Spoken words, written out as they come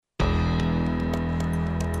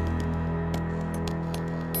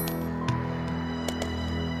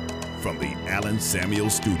from the Allen Samuel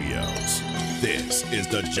Studios, this is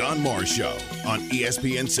the John Morris Show on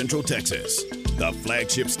ESPN Central Texas, the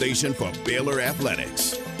flagship station for Baylor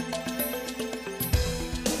Athletics.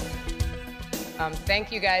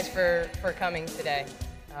 Thank you guys for coming today.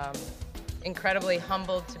 Incredibly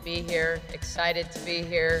humbled to be here, excited to be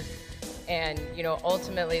here. And,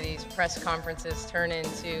 ultimately these press conferences turn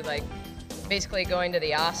into basically going to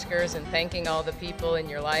the Oscars and thanking all the people in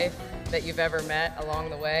your life that you've ever met along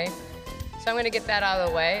the way. So I'm going to get that out of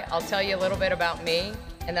the way. I'll tell you a little bit about me,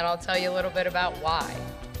 and then I'll tell you a little bit about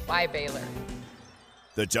why Baylor.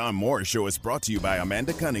 The John Morris Show is brought to you by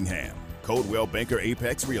Amanda Cunningham, Coldwell Banker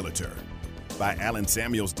Apex Realtor, by Allen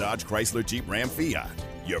Samuels Dodge Chrysler Jeep Ram Fiat,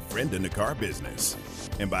 your friend in the car business,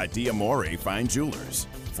 and by Diamore Fine Jewelers,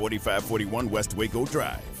 4541 West Waco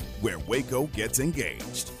Drive, where Waco gets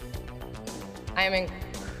engaged. I am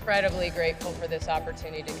incredibly grateful for this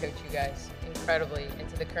opportunity to coach you guys, incredibly, and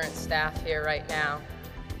to the current staff here right now.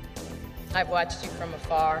 I've watched you from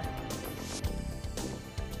afar,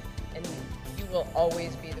 and you will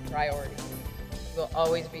always be the priority. You will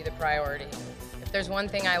always be the priority. If there's one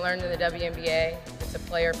thing I learned in the WNBA, it's a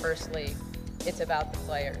player-first league. It's about the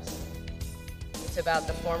players. It's about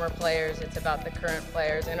the former players, it's about the current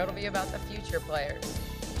players, and it'll be about the future players.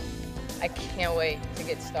 I can't wait to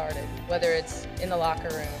get started, whether it's in the locker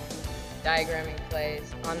room, diagramming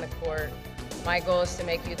plays, on the court. My goal is to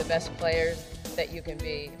make you the best players that you can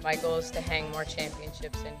be. My goal is to hang more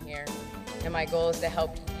championships in here. And my goal is to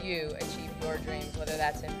help you achieve your dreams, whether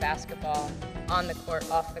that's in basketball, on the court,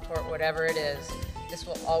 off the court, whatever it is. This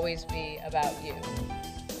will always be about you.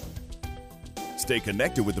 Stay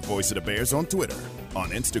connected with the Voice of the Bears on Twitter, on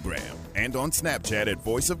Instagram, and on Snapchat at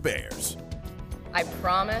Voice of Bears. I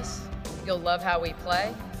promise you'll love how we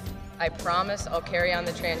play. I promise I'll carry on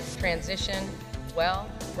the transition well.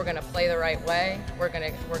 We're going to play the right way. We're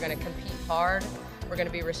going to compete hard. We're going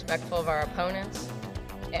to be respectful of our opponents.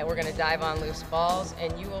 And we're going to dive on loose balls,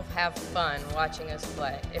 and you will have fun watching us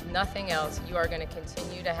play. If nothing else, you are going to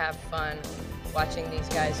continue to have fun watching these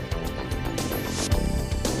guys compete.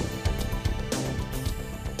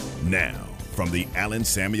 Now, from the Allen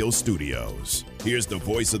Samuel Studios, here's the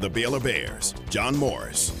voice of the Baylor Bears, John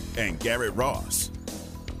Morris and Garrett Ross.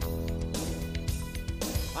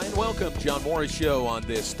 Hi, and welcome, John Morris Show on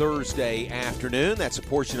this Thursday afternoon. That's a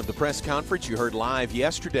portion of the press conference you heard live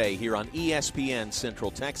yesterday here on ESPN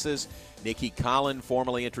Central Texas. Nicki Collen,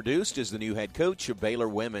 formally introduced as the new head coach of Baylor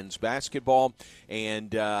women's basketball.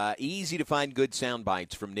 And easy to find good sound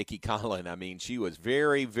bites from Nicki Collen. I mean, she was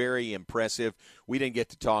very, very impressive. We didn't get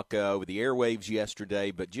to talk over the airwaves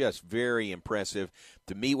yesterday, but just very impressive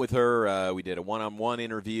to meet with her. We did a one-on-one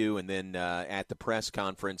interview, and then at the press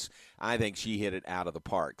conference, I think she hit it out of the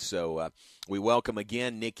park. So we welcome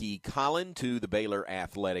again Nicki Collen to the Baylor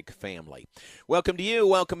Athletic family. Welcome to you.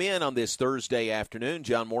 Welcome in on this Thursday afternoon.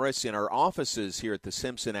 John Morris in our offices here at the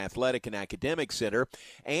Simpson Athletic and Academic Center.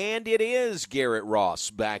 And it is Garrett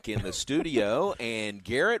Ross back in the studio. And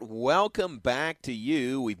Garrett, welcome back to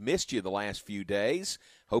you. We've missed you the last few days.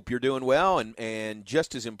 Hope you're doing well, and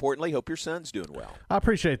just as importantly, hope your son's doing well. I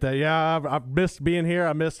appreciate that. Yeah, I've missed being here.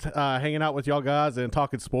 I missed hanging out with y'all guys and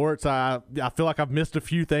talking sports. I feel like I've missed a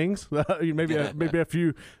few things, maybe a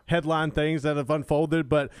few headline things that have unfolded.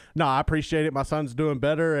 But no, I appreciate it. My son's doing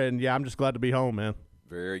better, and yeah, I'm just glad to be home, man.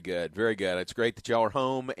 Very good, very good. It's great that y'all are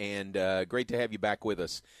home, and great to have you back with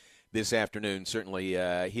us this afternoon. Certainly,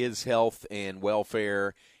 his health and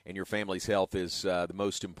welfare and your family's health is the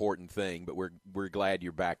most important thing, but we're glad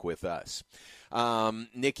you're back with us.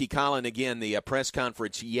 Nicki Collen, again, the press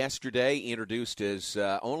conference yesterday, introduced as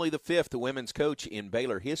only the fifth women's coach in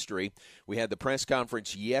Baylor history. We had the press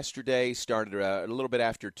conference yesterday, started a little bit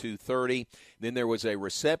after 2:30. Then there was a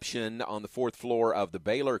reception on the fourth floor of the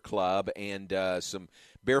Baylor Club, and some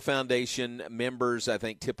Bear Foundation members, I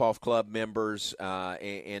think Tip-Off Club members,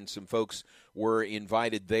 and some folks were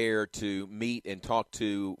invited there to meet and talk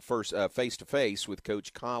to first face-to-face with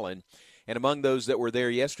Coach Collen. And among those that were there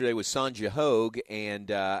yesterday was Sonja Hogue,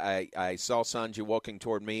 and I saw Sonja walking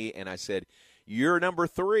toward me, and I said, "You're number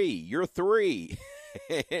 3. You're 3."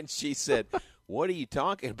 And she said, "What are you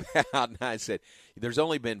talking about?" And I said, "There's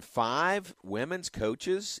only been 5 women's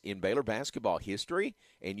coaches in Baylor basketball history,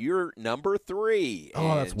 and you're number 3.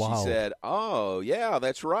 Oh, that's wild. She said, "Oh, yeah,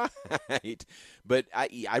 that's right." But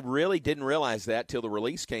I really didn't realize that till the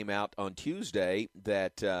release came out on Tuesday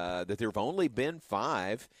that there have only been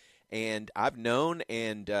 5. And I've known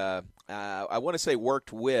and I want to say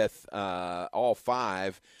worked with all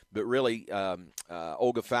five, but really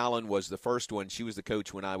Olga Fallon was the first one. She was the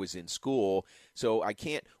coach when I was in school. So I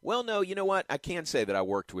can't – well, no, you know what? I can say that I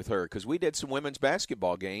worked with her because we did some women's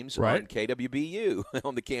basketball games on KWBU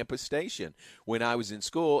on the campus station when I was in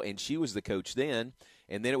school, and she was the coach then.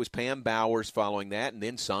 And then it was Pam Bowers following that, and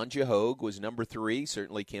then Sonja Hogue was number 3.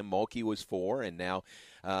 Certainly Kim Mulkey was 4, and now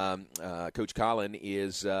Coach Colin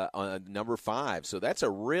is number 5. So that's a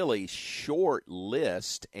really short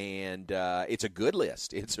list, and it's a good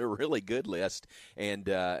list. It's a really good list, and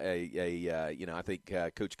I think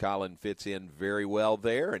Coach Colin fits in very well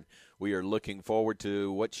there, and we are looking forward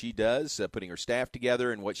to what she does, putting her staff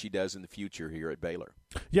together, and what she does in the future here at Baylor.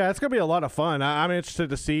 Yeah, it's going to be a lot of fun. I'm interested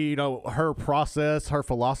to see, her process, her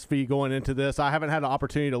philosophy going into this. I haven't had an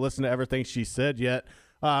opportunity to listen to everything she said yet,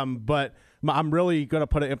 but I'm really going to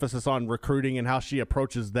put an emphasis on recruiting and how she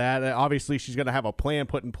approaches that. Obviously, she's going to have a plan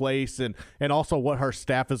put in place and also what her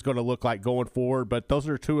staff is going to look like going forward. But those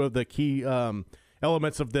are two of the key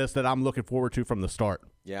elements of this that I'm looking forward to from the start.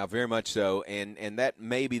 Yeah, very much so, and that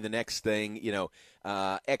may be the next thing,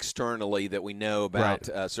 externally that we know about.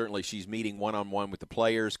 Right. Certainly she's meeting one-on-one with the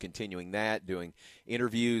players, continuing that, doing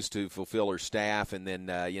interviews to fulfill her staff, and then,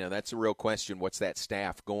 that's a real question. What's that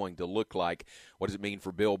staff going to look like? What does it mean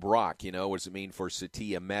for Bill Brock? What does it mean for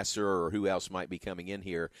Satia Messer or who else might be coming in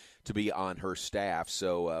here to be on her staff?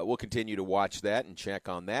 So we'll continue to watch that and check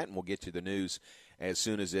on that, and we'll get you the news as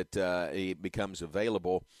soon as it becomes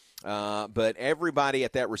available. But everybody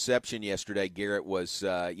at that reception yesterday, Garrett, was,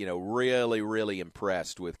 really, really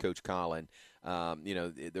impressed with Coach Colin.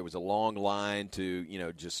 There was a long line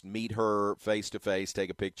to, just meet her face-to-face,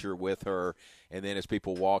 take a picture with her. And then as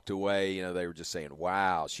people walked away, they were just saying,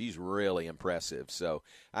 wow, she's really impressive. So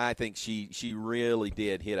I think she really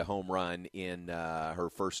did hit a home run in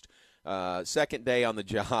her first second day on the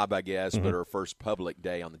job, I guess, but her first public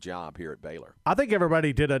day on the job here at Baylor. I think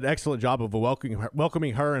everybody did an excellent job of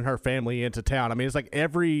welcoming her and her family into town. I mean, it's like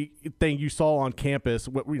everything you saw on campus,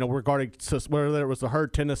 regarding whether it was the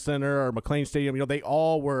Herd Tennis Center or McLean Stadium, they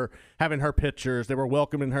all were having her pictures. They were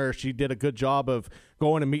welcoming her. She did a good job of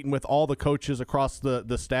going and meeting with all the coaches across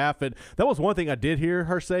the staff. And that was one thing I did hear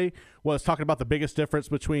her say, was talking about the biggest difference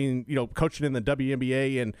between, coaching in the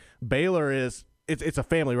WNBA and Baylor is it's a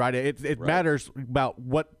family, right? It right. matters about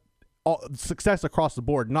what success across the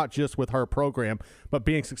board, not just with her program, but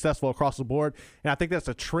being successful across the board. And I think that's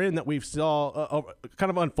a trend that we've saw kind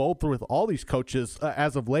of unfold through with all these coaches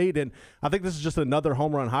as of late. And I think this is just another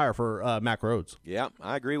home run hire for Mack Rhoades. Yeah,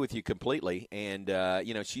 I agree with you completely. And,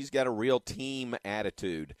 she's got a real team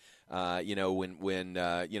attitude.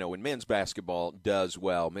 When men's basketball does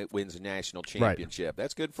well, wins a national championship, right.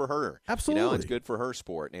 That's good for her. Absolutely. It's good for her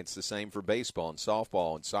sport, and it's the same for baseball and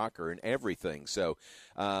softball and soccer and everything. So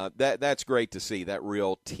that's great to see, that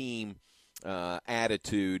real team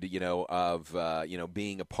attitude, of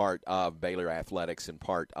being a part of Baylor athletics and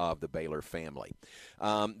part of the Baylor family.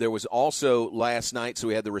 There was also last night, so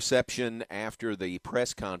we had the reception after the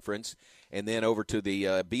press conference, and then over to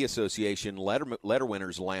the B Association Letter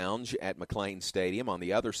Winners Lounge at McLean Stadium on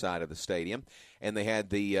the other side of the stadium. And they had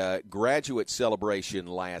the graduate celebration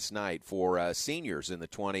last night for seniors in the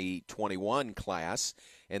 2021 class,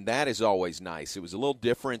 and that is always nice. It was a little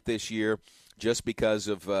different this year just because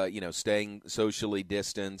of, staying socially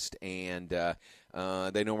distanced, and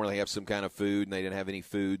they normally have some kind of food, and they didn't have any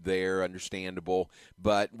food there, understandable.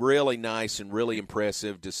 But really nice and really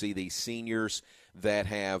impressive to see these seniors that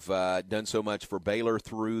have done so much for Baylor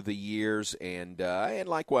through the years, and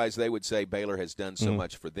likewise they would say Baylor has done so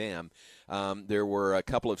much for them. There were a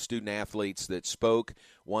couple of student-athletes that spoke.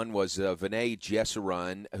 One was Vinay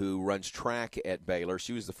Jessurun, who runs track at Baylor.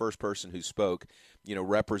 She was the first person who spoke,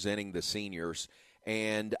 representing the seniors.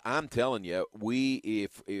 And I'm telling you,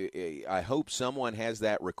 I hope someone has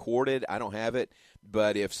that recorded. I don't have it,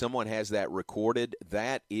 but if someone has that recorded,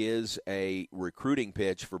 that is a recruiting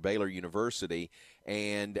pitch for Baylor University,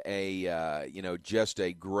 and just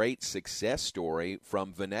a great success story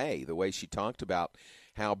from Vinay. The way she talked about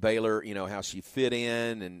how Baylor, how she fit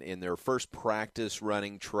in their first practice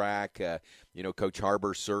running track. Coach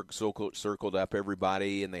Harbor circled up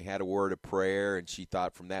everybody, and they had a word of prayer, and she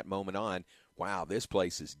thought from that moment on, wow, this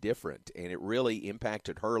place is different, and it really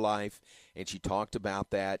impacted her life and she talked about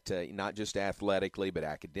that not just athletically but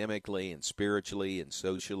academically and spiritually and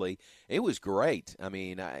socially. It was great. I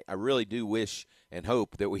mean, I really do wish and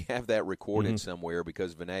hope that we have that recorded somewhere,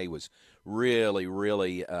 because Vinay was really,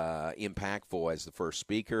 really impactful as the first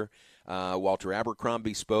speaker. Walter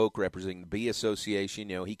Abercrombie spoke, representing the B Association.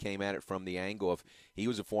 You know, he came at it from the angle of he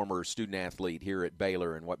was a former student athlete here at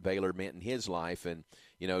Baylor and what Baylor meant in his life, and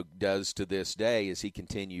you know, does to this day as he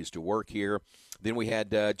continues to work here. Then we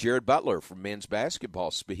had Jared Butler from men's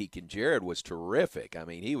basketball speak, and Jared was terrific. I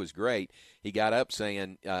mean, he was great. He got up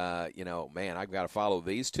saying, you know, man, I've got to follow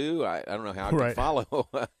these two. I don't know how I can follow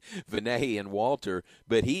Vinay and Walter,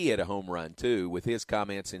 but he hit a home run, too, with his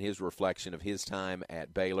comments and his reflection of his time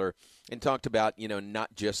at Baylor, and talked about, you know,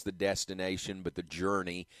 not just the destination but the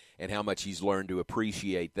journey and how much he's learned to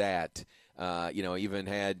appreciate that. You know, even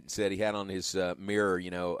said he had on his mirror, you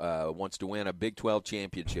know, wants to win a Big 12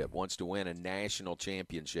 championship, wants to win a national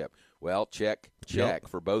championship. Well, check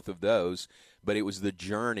for both of those. But it was the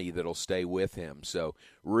journey that'll stay with him. So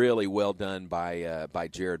really well done by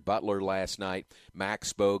Jared Butler last night. Max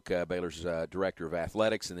spoke, Baylor's director of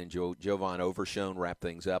athletics, and then Jovan Overshone wrapped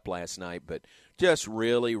things up last night. But just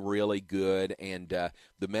really, really good. And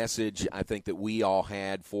the message I think that we all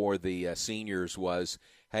had for the seniors was,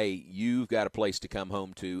 hey, you've got a place to come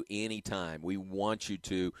home to anytime. We want you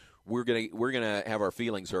to. We're gonna have our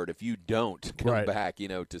feelings hurt if you don't come back, you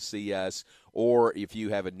know, to see us, or if you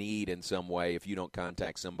have a need in some way, if you don't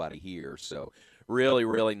contact somebody here. So really,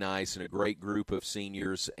 really nice, and a great group of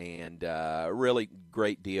seniors, and a really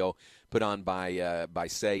great deal put on by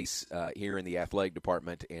SACE here in the athletic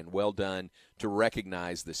department, and well done to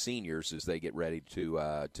recognize the seniors as they get ready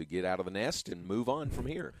to get out of the nest and move on from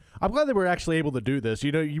here. I'm glad that we're actually able to do this.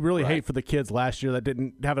 You know, you really hate for the kids last year that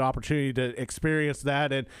didn't have an opportunity to experience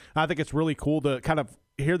that, and I think it's really cool to kind of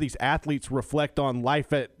hear these athletes reflect on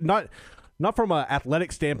life at not from an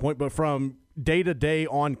athletic standpoint, but from day-to-day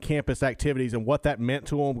on-campus activities and what that meant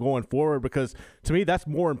to them going forward, because to me that's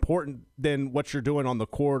more important than what you're doing on the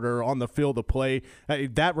court or on the field of play.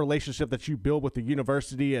 That relationship that you build with the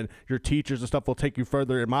university and your teachers and stuff will take you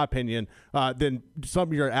further, in my opinion, than some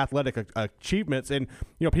of your athletic achievements. And,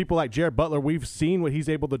 you know, people like Jared Butler, we've seen what he's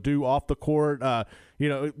able to do off the court, you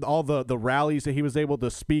know, all the rallies that he was able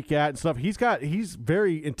to speak at and stuff. He's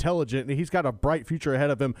very intelligent, and he's got a bright future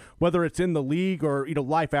ahead of him, whether it's in the league or, you know,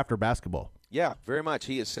 life after basketball. Yeah, very much.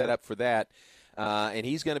 He is set up for that, and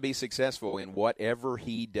he's going to be successful in whatever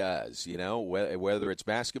he does, you know, whether it's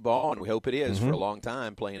basketball, and we hope it is for a long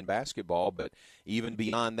time playing basketball, but even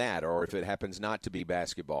beyond that, or if it happens not to be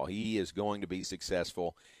basketball, he is going to be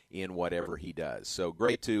successful in whatever he does. So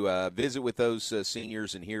great to visit with those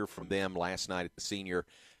seniors and hear from them last night at the senior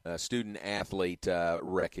student-athlete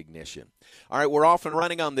recognition. All right, we're off and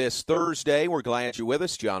running on this Thursday. We're glad you're with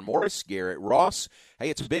us. John Morris, Garrett Ross. Hey,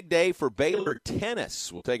 it's a big day for Baylor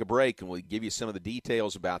tennis. We'll take a break, and we'll give you some of the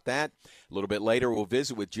details about that. A little bit later, we'll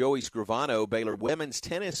visit with Joey Scrivano, Baylor women's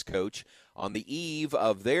tennis coach, on the eve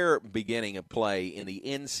of their beginning of play in the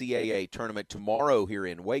NCAA tournament tomorrow here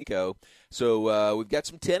in Waco. So we've got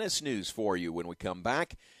some tennis news for you when we come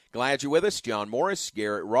back. Glad you're with us. John Morris,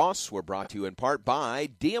 Garrett Ross. We're brought to you in part by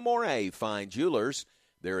D'Amore Fine Jewelers.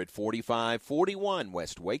 They're at 4541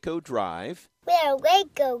 West Waco Drive. Where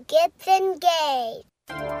Waco gets engaged.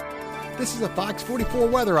 This is a Fox 44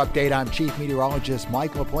 weather update. I'm Chief Meteorologist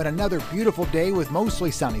Mike LaPointe. Another beautiful day with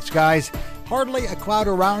mostly sunny skies. Hardly a cloud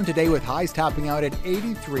around today with highs topping out at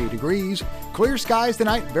 83 degrees. Clear skies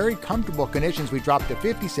tonight, very comfortable conditions. We drop to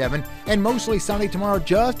 57, and mostly sunny tomorrow,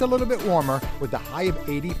 just a little bit warmer with a high of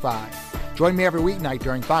 85. Join me every weeknight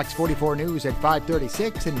during Fox 44 News at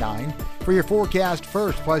 5:36 and 9 for your forecast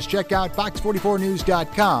first. Plus, check out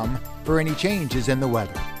fox44news.com for any changes in the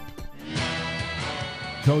weather.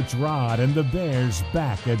 Coach Rod and the Bears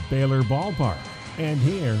back at Baylor Ballpark and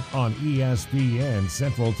here on ESPN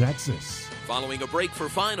Central Texas. Following a break for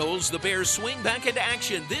finals, the Bears swing back into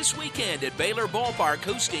action this weekend at Baylor Ballpark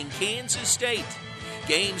hosting Kansas State.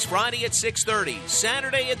 Games Friday at 6:30,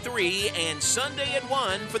 Saturday at 3, and Sunday at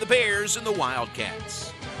 1 for the Bears and the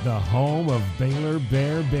Wildcats. The home of Baylor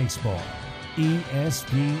Bear Baseball,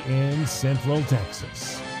 ESPN Central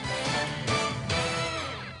Texas.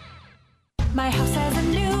 My house has a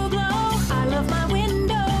new glow. I love my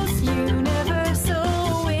windows.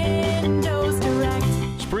 Universal Windows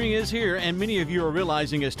Direct. Spring is here here, and many of you are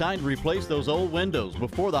realizing it's time to replace those old windows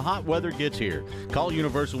before the hot weather gets here. Call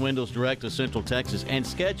Universal Windows Direct of Central Texas and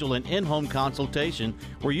schedule an in-home consultation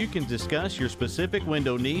where you can discuss your specific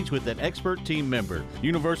window needs with an expert team member.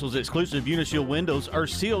 Universal's exclusive Unishield windows are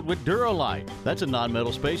sealed with Duralite. That's a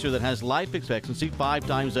non-metal spacer that has life expectancy 5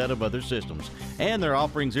 times that of other systems. And they're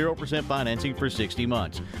offering 0% financing for 60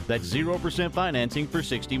 months. That's 0% financing for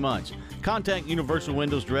 60 months. Contact Universal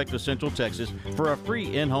Windows Direct of Central Texas for a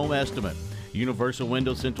free in-home estimate.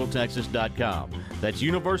 UniversalWindowsCentralTexas.com. That's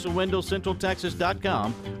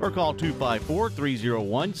UniversalWindowsCentralTexas.com or call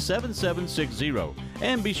 254-301-7760.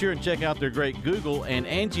 And be sure and check out their great Google and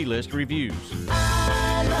Angie List reviews.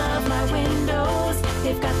 I love my windows.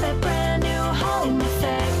 They've got that brand new home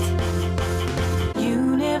effect.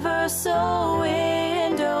 Universal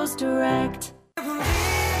Windows Direct.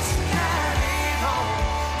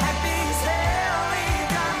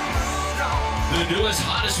 The newest,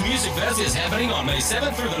 hottest music fest is happening on May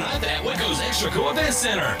 7th through the 9th at Waco's Extra Co Event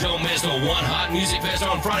Center. Don't miss the One Hot Music Fest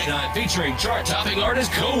on Friday night featuring chart-topping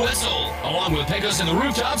artist Co Wessel, along with Pecos and the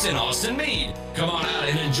Rooftops and Austin Meade. Come on out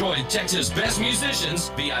and enjoy Texas' best musicians.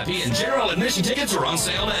 VIP and general admission tickets are on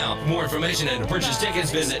sale now. For more information and to purchase tickets,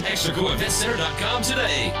 visit extracoeventcenter.com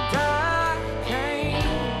today.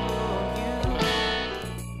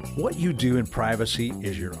 What you do in privacy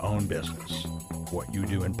is your own business. What you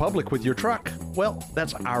do in public with your truck, well,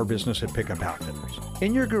 that's our business at Pickup Outfitters.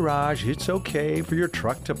 In your garage, it's okay for your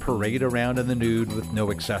truck to parade around in the nude with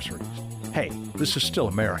no accessories. Hey, this is still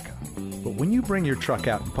America. But when you bring your truck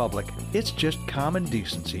out in public, it's just common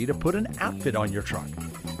decency to put an outfit on your truck.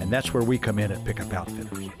 And that's where we come in at Pickup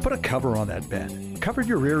Outfitters. Put a cover on that bed. Cover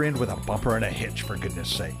your rear end with a bumper and a hitch, for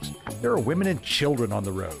goodness sakes. There are women and children on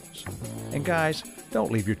the roads. And guys,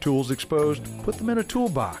 don't leave your tools exposed. Put them in a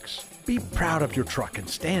toolbox. Be proud of your truck and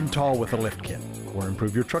stand tall with a lift kit. Or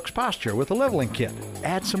improve your truck's posture with a leveling kit.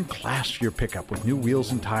 Add some class to your pickup with new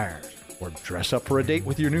wheels and tires. Or dress up for a date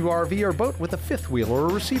with your new RV or boat with a fifth wheel or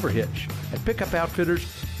a receiver hitch. At Pickup Outfitters,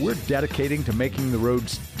 we're dedicating to making the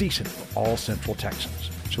roads decent for all Central Texans.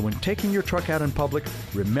 So when taking your truck out in public,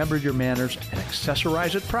 remember your manners and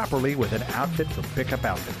accessorize it properly with an outfit from Pickup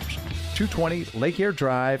Outfitters. 220 Lake Air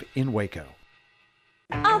Drive in Waco.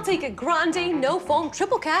 I'll take a grande, no-foam,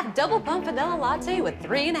 triple cap, double pump vanilla latte with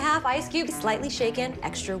 3.5 ice cubes, slightly shaken,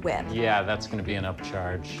 extra whip. Yeah, that's going to be an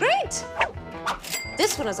upcharge. Great!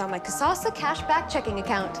 This one is on my Kasasa Cashback checking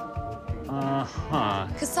account. Uh-huh.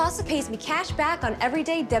 Kasasa pays me cash back on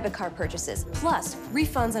everyday debit card purchases, plus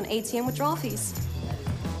refunds on ATM withdrawal fees.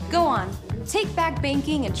 Go on, take back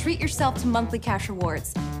banking and treat yourself to monthly cash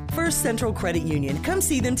rewards. First Central Credit Union. Come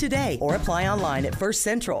see them today or apply online at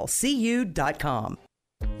firstcentralcu.com.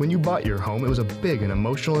 When you bought your home, it was a big and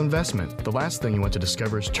emotional investment. The last thing you want to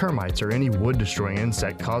discover is termites or any wood-destroying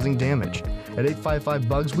insect causing damage. At 855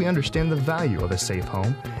 Bugs, we understand the value of a safe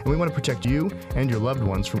home, and we want to protect you and your loved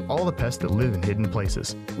ones from all the pests that live in hidden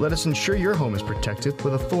places. Let us ensure your home is protected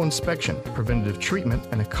with a full inspection, preventative treatment,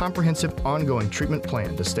 and a comprehensive ongoing treatment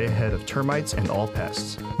plan to stay ahead of termites and all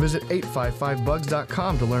pests. Visit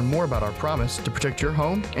 855bugs.com to learn more about our promise to protect your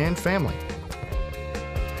home and family.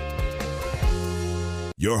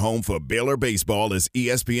 Your home for Baylor baseball is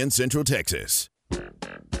ESPN Central Texas.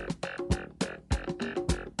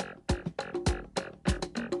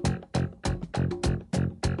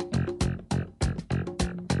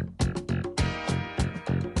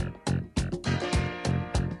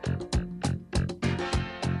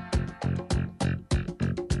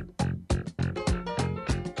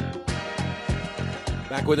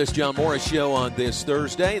 Back with us, John Morris Show on this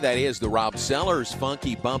Thursday. That is the Rob Sellers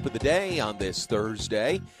Funky Bump of the Day on this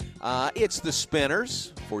Thursday. It's the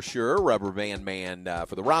Spinners, for sure. Rubber Band Man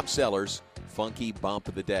for the Rob Sellers Funky Bump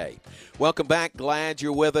of the Day. Welcome back. Glad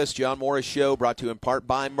you're with us. John Morris Show brought to you in part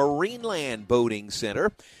by Marineland Boating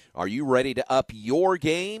Center. Are you ready to up your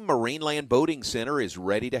game? Marineland Boating Center is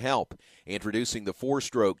ready to help. Introducing the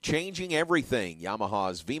 4-stroke, changing everything,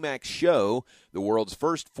 Yamaha's VMAX Show, the world's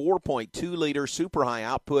first 4.2-liter super high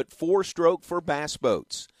output 4-stroke for bass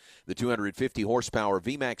boats. The 250 horsepower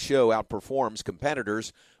VMAX Show outperforms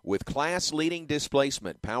competitors with class-leading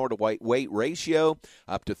displacement, power-to-weight ratio,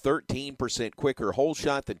 up to 13% quicker hole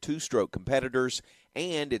shot than 2-stroke competitors,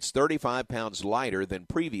 and it's 35 pounds lighter than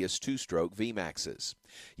previous 2-stroke VMAXs.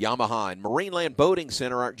 Yamaha and Marineland Boating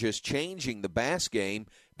Center aren't just changing the bass game,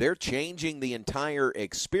 they're changing the entire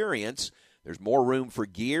experience. There's more room for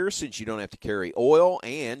gear since you don't have to carry oil,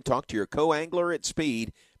 and talk to your co-angler at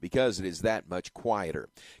Speed. because it is that much quieter.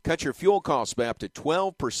 Cut your fuel costs by up to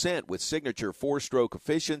 12% with Signature 4-stroke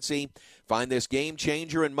efficiency. Find this game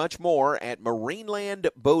changer and much more at Marineland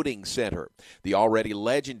Boating Center. The already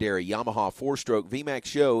legendary Yamaha 4-stroke VMAX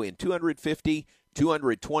show in 250,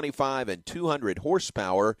 225, and 200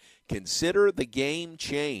 horsepower. Consider the game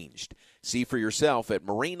changed. See for yourself at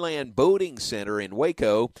Marineland Boating Center in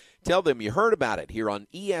Waco. Tell them you heard about it here on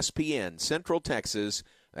ESPN Central Texas.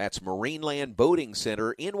 That's Marineland Boating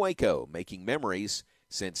Center in Waco, making memories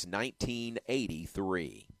since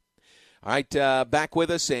 1983. All right, back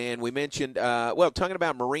with us, and we mentioned, talking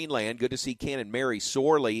about Marineland, good to see Ken and Mary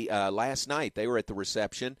Sorley last night. They were at the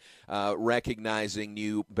reception recognizing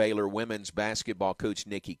new Baylor women's basketball coach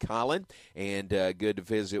Nikki Collin, and good to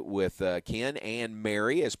visit with Ken and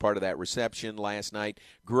Mary as part of that reception last night.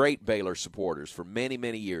 Great Baylor supporters for many,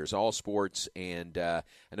 many years, all sports, and I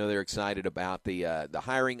know they're excited about the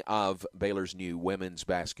hiring of Baylor's new women's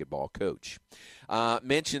basketball coach.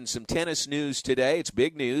 Mentioned some tennis news today. It's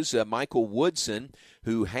big news. Michael Woodson,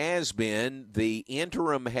 who has been the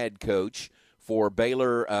interim head coach for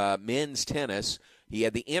Baylor men's tennis, he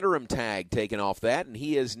had the interim tag taken off that, and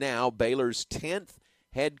he is now Baylor's 10th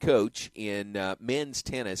head coach in men's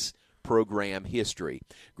tennis program history.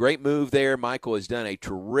 Great move there. Michael has done a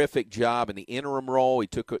terrific job in the interim role. He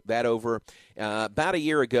took that over about a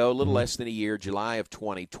year ago, a little less than a year, July of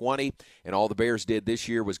 2020, and all the Bears did this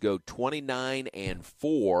year was go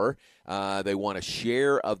 29-4. They won a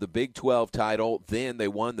share of the Big 12 title. Then they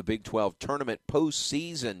won the Big 12 tournament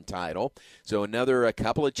postseason title. So a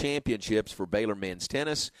couple of championships for Baylor men's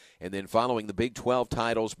tennis. And then following the Big 12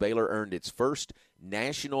 titles, Baylor earned its first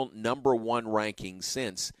national number 1 ranking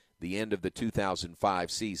since the end of the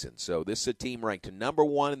 2005 season. So this is a team ranked number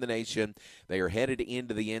 1 in the nation. They are headed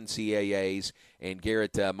into the NCAAs. And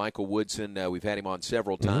Garrett, Michael Woodson, we've had him on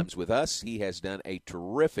several times with us. He has done a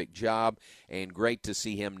terrific job, and great to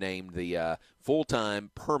see him named the full-time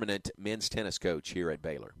permanent men's tennis coach here at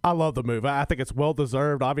Baylor. I love the move. I think it's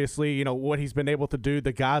well-deserved. Obviously, what he's been able to do,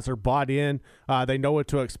 the guys are bought in. They know what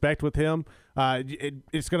to expect with him.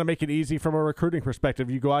 It's going to make it easy from a recruiting perspective.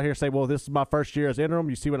 You go out here and say, well, this is my first year as interim.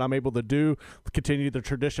 You see what I'm able to do, continue the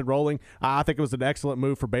tradition rolling. I think it was an excellent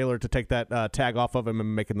move for Baylor to take that tag off of him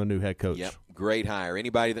and make him the new head coach. Yep, great hire.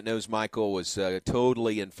 Anybody that knows Michael was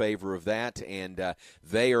totally in favor of that, and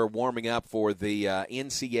they are warming up for the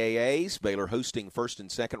NCAAs. Baylor hosting first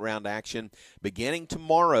and second round action beginning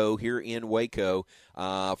tomorrow here in Waco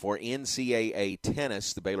for NCAA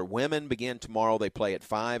tennis. The Baylor women begin tomorrow. They play at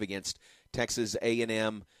 5 against Texas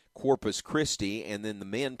A&M Corpus Christi, and then the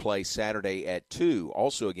men play Saturday at 2,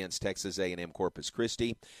 also against Texas A&M Corpus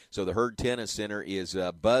Christi. So the Herd Tennis Center is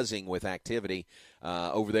buzzing with activity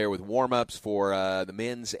over there with warm-ups for the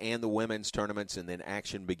men's and the women's tournaments, and then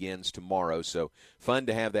action begins tomorrow. So fun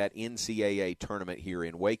to have that NCAA tournament here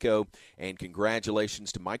in Waco, and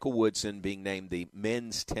congratulations to Michael Woodson being named the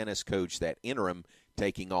men's tennis coach, that interim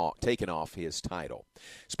taking off his title.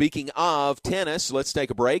 Speaking of tennis, let's take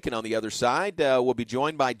a break, and on the other side, we'll be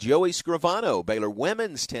joined by Joey Scrivano, Baylor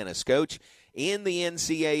women's tennis coach in the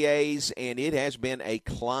NCAAs, and it has been a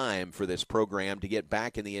climb for this program to get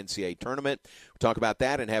back in the NCAA tournament. We'll talk about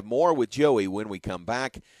that and have more with Joey when we come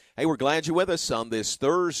back. Hey, we're glad you're with us on this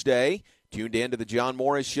Thursday. Tuned in to the John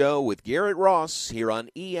Morris Show with Garrett Ross here on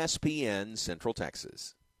ESPN Central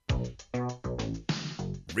Texas.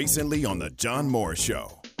 Recently on the John Morris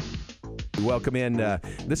Show. Welcome in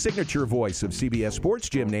the signature voice of CBS Sports.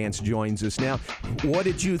 Jim Nance joins us now. What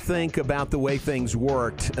did you think about the way things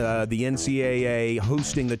worked, the NCAA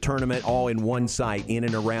hosting the tournament all in one site in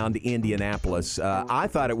and around Indianapolis? I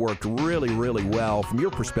thought it worked really, really well. From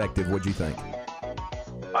your perspective, what did you think?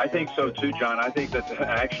 I think so too, John. I think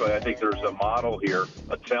there's a model here,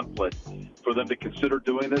 a template for them to consider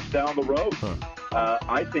doing this down the road.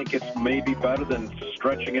 I think it's maybe better than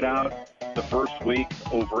stretching it out the first week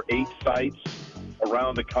over 8 sites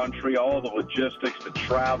around the country, all the logistics, the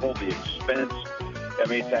travel, the expense. I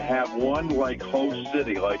mean, to have one like host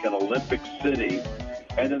city, like an Olympic city,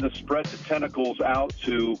 and then to spread the tentacles out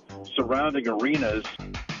to surrounding arenas.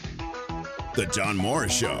 The John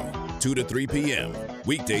Morris Show, 2 to 3 p.m.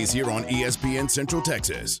 Weekdays here on ESPN Central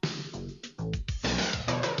Texas.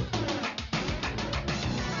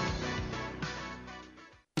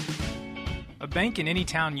 A bank in any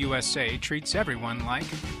town USA treats everyone like,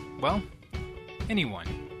 well, anyone.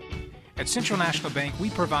 At Central National Bank, we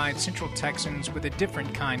provide Central Texans with a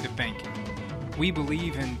different kind of banking. We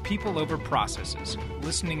believe in people over processes,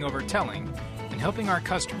 listening over telling, and helping our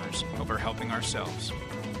customers over helping ourselves.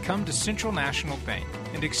 Come to Central National Bank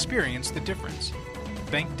and experience the difference.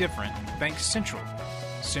 Bank different. Bank Central.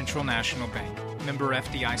 Central National Bank. member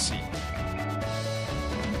FDIC.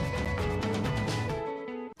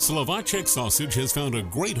 Slovacek Sausage has found a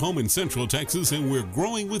great home in Central Texas, and we're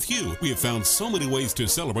growing with you. We have found so many ways to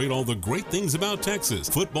celebrate all the great things about Texas.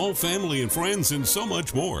 Football, family, and friends, and so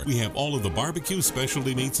much more. We have all of the barbecue,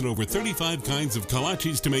 specialty meats, and over 35 kinds of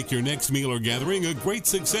kolaches to make your next meal or gathering a great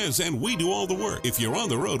success, and we do all the work. If you're on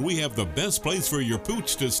the road, we have the best place for your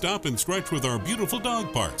pooch to stop and stretch with our beautiful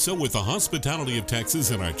dog park. So with the hospitality of Texas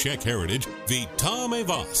and our Czech heritage, Vítame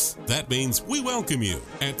vás. That means we welcome you.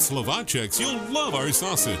 At Slovacek's, you'll love our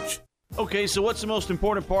sausage. Okay, so what's the most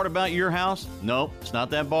important part about your house? No, it's not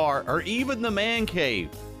that bar or even the man cave.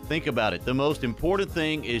 Think about it. The most important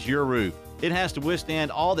thing is your roof. It has to withstand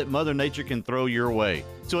all that Mother Nature can throw your way.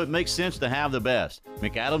 So it makes sense to have the best.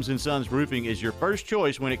 McAdams & Sons Roofing is your first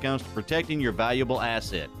choice when it comes to protecting your valuable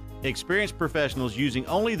asset. Experienced professionals using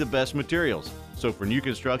only the best materials. So for new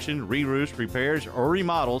construction, re-roofs, repairs, or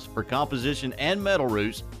remodels for composition and metal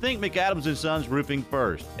roofs, think McAdams & Sons Roofing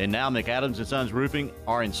first. And now McAdams & Sons Roofing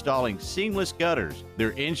are installing seamless gutters. They're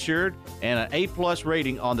insured and an A+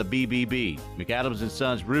 rating on the BBB. McAdams &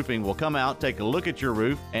 Sons Roofing will come out, take a look at your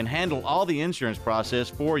roof, and handle all the insurance process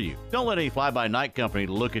for you. Don't let any fly-by-night company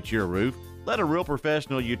look at your roof. Let a real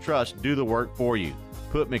professional you trust do the work for you.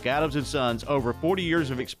 Put McAdams & Sons over 40 years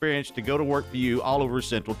of experience to go to work for you all over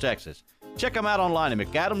Central Texas. Check them out online at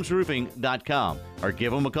McAdamsRoofing.com or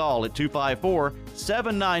give them a call at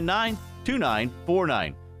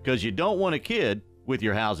 254-799-2949 because you don't want a kid with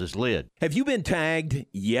your house's lid. Have you been tagged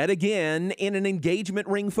yet again in an engagement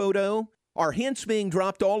ring photo? Are hints being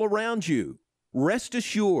dropped all around you? Rest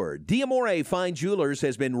assured, D'Amore Fine Jewelers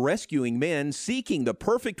has been rescuing men seeking the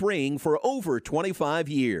perfect ring for over 25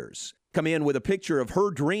 years. Come in with a picture of her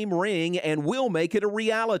dream ring and we'll make it a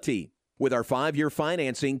reality. With our 5-year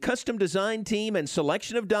financing, custom design team, and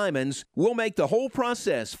selection of diamonds, we'll make the whole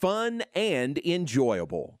process fun and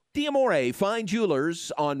enjoyable. D'Amore Fine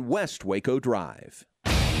Jewelers on West Waco Drive.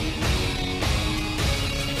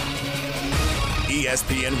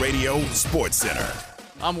 ESPN Radio Sports Center.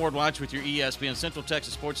 I'm Ward Watch with your ESPN Central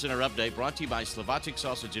Texas Sports Center update brought to you by Slovacek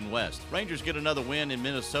Sausage in West. Rangers get another win in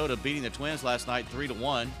Minnesota, beating the Twins last night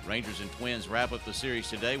 3-1. Rangers and Twins wrap up the series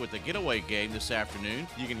today with a getaway game this afternoon.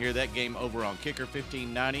 You can hear that game over on Kicker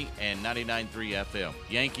 1590 and 99.3 FM.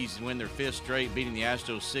 Yankees win their 5th straight, beating the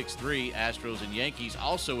Astros 6-3. Astros and Yankees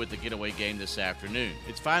also with the getaway game this afternoon.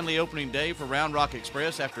 It's finally opening day for Round Rock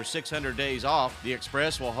Express after 600 days off. The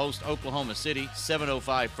Express will host Oklahoma City,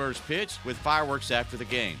 7:05 first pitch, with fireworks after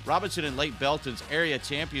the game. Robinson and Lake Belton's area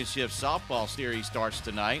championship softball series starts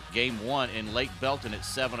tonight. Game 1 in Lake Belton at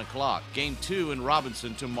 7 o'clock. Game 2 in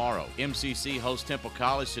Robinson tomorrow. MCC hosts Temple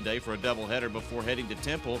College today for a doubleheader before heading to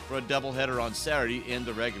Temple for a doubleheader on Saturday in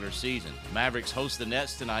the regular season. Mavericks host the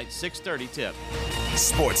Nets tonight, 6:30 tip.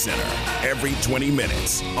 Sports Center, every 20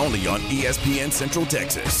 minutes, only on ESPN Central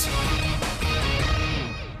Texas.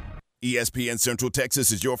 ESPN Central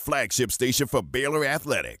Texas is your flagship station for Baylor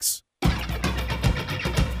Athletics.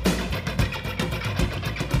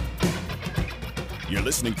 You're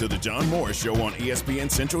listening to The John Morris Show on ESPN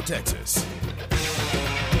Central Texas.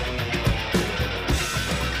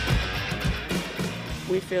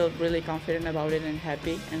 We feel really confident about it and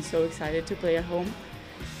happy and so excited to play at home.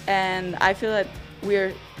 And I feel that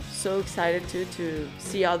we're so excited to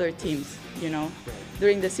see other teams, you know.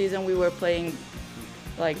 During the season we were playing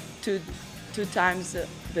like two times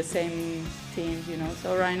the same teams, you know.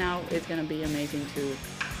 So right now it's going to be amazing to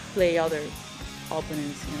play other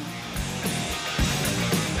opponents, you know.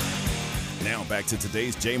 Now back to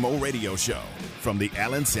today's JMO Radio Show from the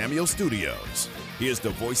Allen Samuel Studios. Here's the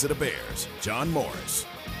voice of the Bears, John Morris.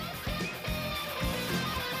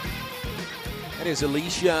 That is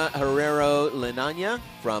Alicia Herrero-Lenana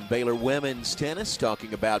from Baylor Women's Tennis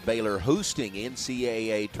talking about Baylor hosting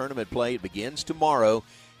NCAA tournament play. It begins tomorrow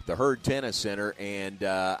at the Hurd Tennis Center, and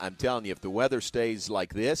I'm telling you, if the weather stays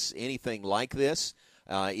like this, anything like this,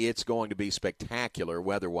 it's going to be spectacular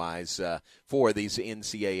weather-wise for these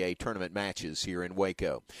NCAA tournament matches here in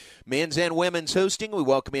Waco. Men's and women's hosting. We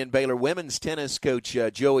welcome in Baylor women's tennis coach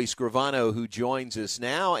Joey Scrivano, who joins us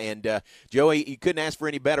now. And, Joey, you couldn't ask for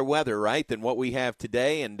any better weather, right, than what we have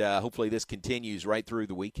today, and hopefully this continues right through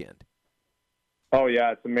the weekend. Oh,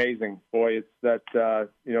 yeah, it's amazing. Boy, it's that,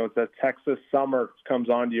 it's that Texas summer comes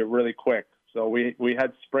on to you really quick. So we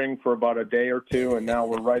had spring for about a day or two, and now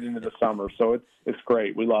we're right into the summer. So it's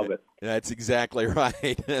great. We love it. That's exactly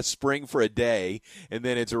right. Spring for a day, and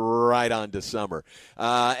then it's right on to summer.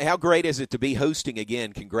 How great is it to be hosting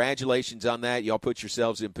again? Congratulations on that. Y'all put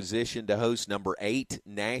yourselves in position to host number 8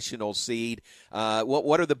 national seed.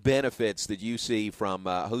 What are the benefits that you see from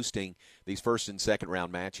hosting these first and second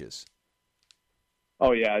round matches?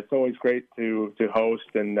 Oh yeah, it's always great to host,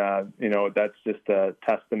 and that's just a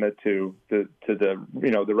testament to the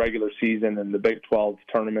the regular season and the Big 12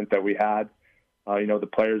 tournament that we had. The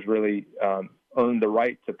players really earned the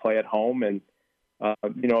right to play at home, and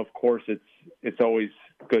of course it's always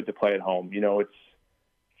good to play at home. It's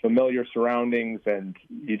familiar surroundings, and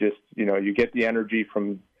you just you get the energy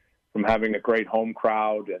from having a great home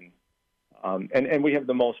crowd, and we have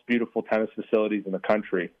the most beautiful tennis facilities in the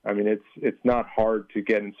country. I mean, it's not hard to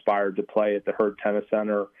get inspired to play at the Herd Tennis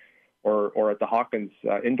Center or at the Hawkins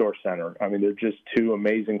Indoor Center. I mean, they're just two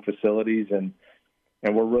amazing facilities, and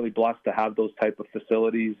we're really blessed to have those type of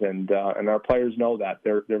facilities, and our players know that.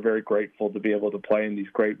 They're very grateful to be able to play in these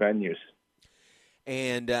great venues.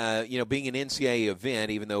 And, being an NCAA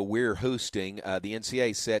event, even though we're hosting, the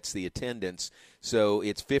NCAA sets the attendance, so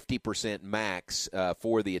it's 50% max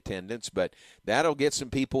for the attendance. But that'll get some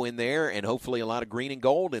people in there and hopefully a lot of green and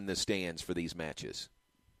gold in the stands for these matches.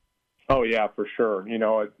 Oh, yeah, for sure.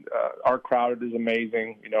 Our crowd is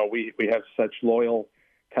amazing. We have such loyal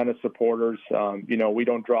tennis supporters. We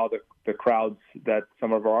don't draw the crowds that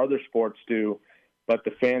some of our other sports do, but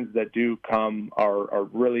the fans that do come are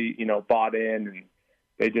really, bought in, and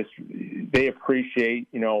they appreciate,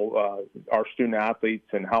 our student athletes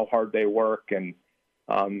and how hard they work. And,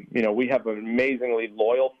 we have amazingly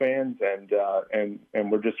loyal fans, and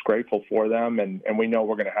we're just grateful for them. And we know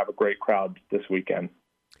we're going to have a great crowd this weekend.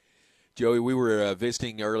 Joey, we were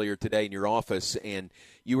visiting earlier today in your office, and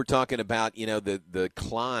you were talking about, the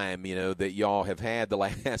climb, that y'all have had the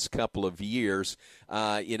last couple of years.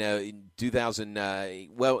 In 2000,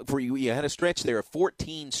 for you had a stretch there of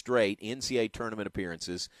 14 straight NCAA tournament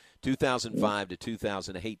appearances, 2005 to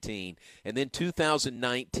 2018, and then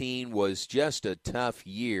 2019 was just a tough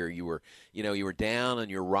year. You were down on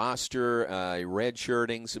your roster,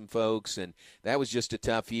 redshirting some folks, and that was just a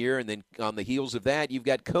tough year. And then on the heels of that, you've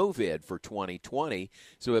got COVID for 2020.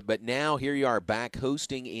 But now here you are back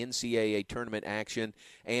hosting NCAA tournament action,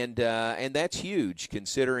 and that's huge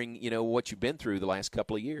considering what you've been through the last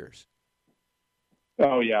couple of years.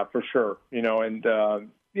 Oh yeah, for sure.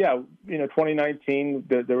 2019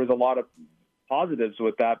 there was a lot of positives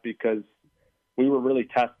with that because we were really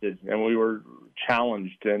tested and we were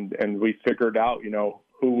challenged, and we figured out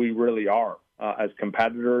who we really are as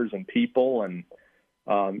competitors and people, and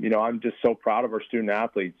I'm just so proud of our student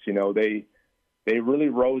athletes. They really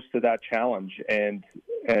rose to that challenge, and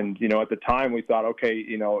at the time we thought, okay,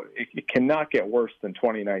 it cannot get worse than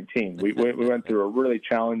 2019. We went through a really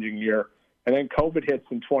challenging year, and then COVID hits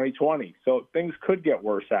in 2020, so things could get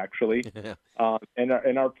worse actually.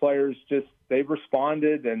 And our players they've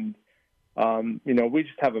responded, and we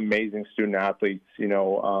just have amazing student athletes.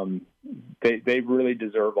 They really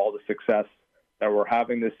deserve all the success that we're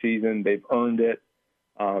having this season. They've earned it.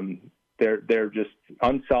 They're just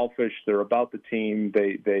unselfish. They're about the team.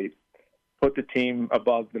 They put the team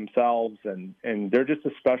above themselves, and they're just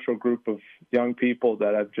a special group of young people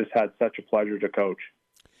that I've just had such a pleasure to coach.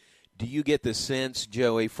 Do you get the sense,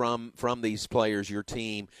 Joey, from these players, your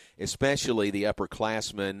team, especially the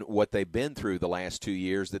upperclassmen, what they've been through the last 2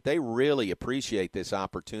 years, that they really appreciate this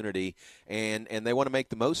opportunity and they want to make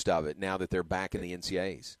the most of it now that they're back in the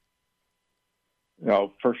NCAAs?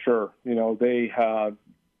 No, for sure. They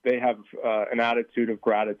have an attitude of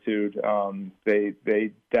gratitude.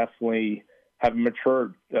 They definitely have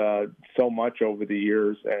matured so much over the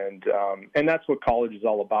years, and that's what college is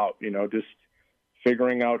all about. Just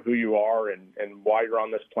figuring out who you are and why you're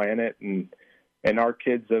on this planet, and our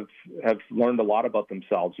kids have learned a lot about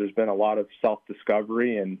themselves. There's been a lot of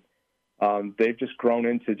self-discovery, and they've just grown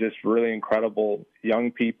into just really incredible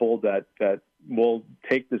young people that will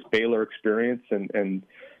take this Baylor experience and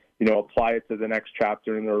apply it to the next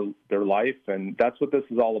chapter in their life. And that's what this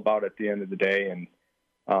is all about at the end of the day. And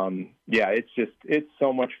it's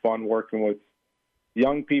so much fun working with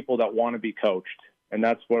young people that want to be coached. And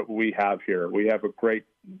that's what we have here. We have a great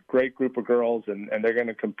group of girls, and they're going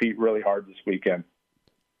to compete really hard this weekend.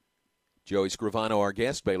 Joey Scrivano, our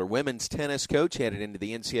guest, Baylor women's tennis coach, headed into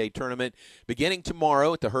the NCAA tournament beginning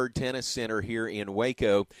tomorrow at the Herd Tennis Center here in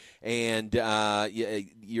Waco. And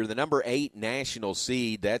you're the number 8 national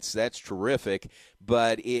seed. That's terrific.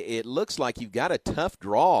 But it looks like you've got a tough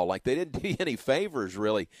draw. Like they didn't do you any favors,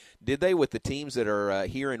 really, did they, with the teams that are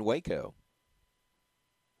here in Waco?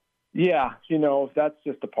 Yeah, that's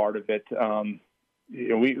just a part of it.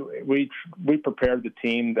 We prepared the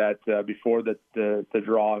team that before the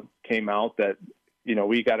draw came out that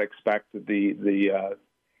we got to expect the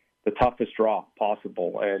toughest draw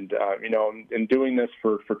possible, and in doing this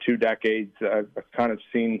for 2 decades, I've kind of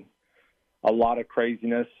seen a lot of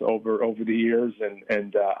craziness over the years,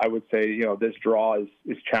 and I would say this draw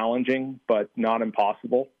is challenging but not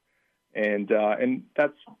impossible, and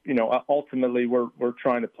that's ultimately we're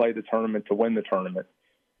trying to play the tournament to win the tournament,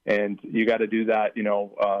 and you got to do that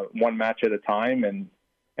one match at a time, and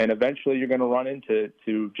eventually you're going to run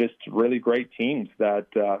into just really great teams that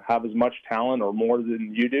have as much talent or more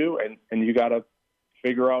than you do, and you got to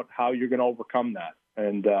figure out how you're going to overcome that.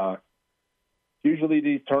 And usually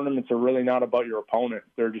these tournaments are really not about your opponent.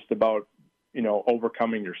 They're just about,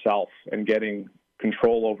 overcoming yourself and getting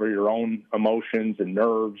control over your own emotions and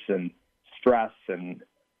nerves and stress. And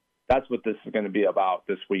that's what this is going to be about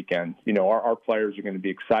this weekend. Our players are going to be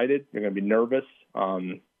excited. They're going to be nervous.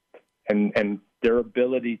 And their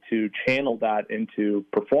ability to channel that into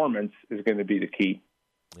performance is going to be the key.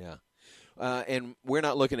 Yeah. And we're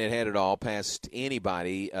not looking ahead at all past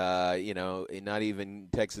anybody, not even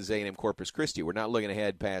Texas A&M Corpus Christi. We're not looking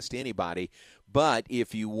ahead past anybody. But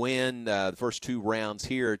if you win the first 2 rounds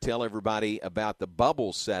here, tell everybody about the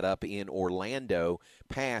bubble setup in Orlando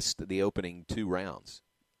past the opening 2 rounds.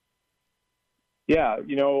 Yeah,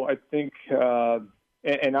 I think,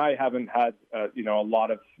 and I haven't had, a lot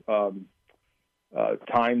of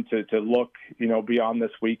time to look, beyond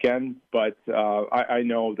this weekend. But I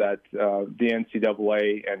know that the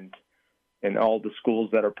NCAA and all the schools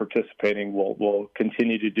that are participating will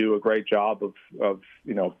continue to do a great job of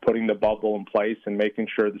putting the bubble in place and making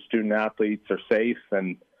sure the student athletes are safe.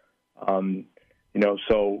 And,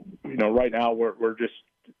 right now we're just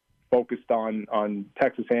focused on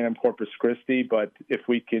Texas A&M Corpus Christi. But if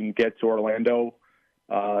we can get to Orlando,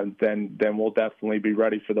 then we'll definitely be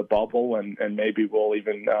ready for the bubble, and maybe we'll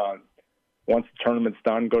even, once the tournament's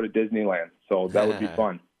done, go to Disneyland. So that would be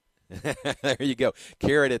fun. There you go.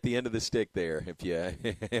 Carrot at the end of the stick there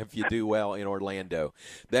if you do well in Orlando.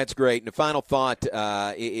 That's great. And a final thought,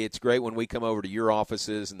 it's great when we come over to your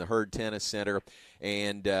offices in the Hurd Tennis Center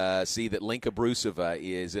and see that Lenka Brusova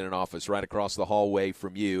is in an office right across the hallway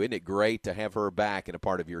from you. Isn't it great to have her back and a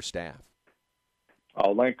part of your staff?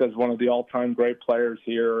 Lenka is one of the all-time great players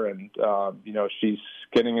here, and she's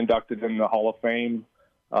getting inducted in the Hall of Fame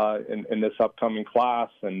in this upcoming class,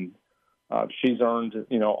 and she's earned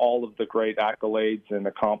all of the great accolades and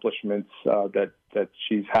accomplishments that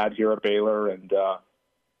she's had here at Baylor, and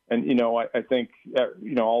I think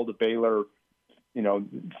all the Baylor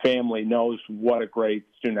family knows what a great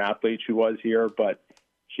student athlete she was here, but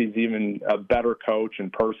she's even a better coach in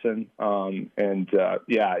person,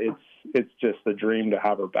 it's just a dream to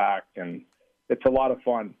have her back, and it's a lot of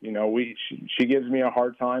fun. She gives me a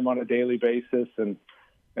hard time on a daily basis, and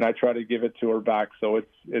I try to give it to her back. So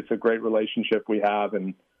it's a great relationship we have,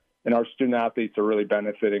 and our student athletes are really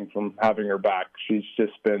benefiting from having her back. She's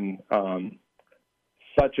just been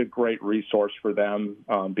such a great resource for them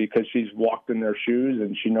because she's walked in their shoes,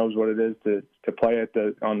 and she knows what it is to play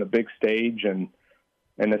on the big stage, and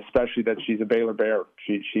especially that she's a Baylor Bear.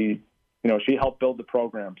 She helped build the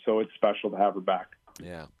program, so it's special to have her back.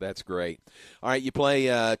 Yeah, that's great. All right, you play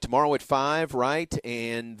tomorrow at 5, right?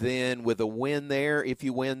 And then with a win there, if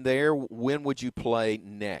you win there, when would you play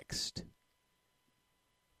next?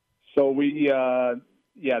 So the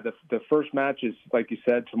first match is, like you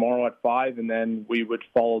said, tomorrow at 5, and then we would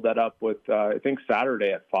follow that up with, I think,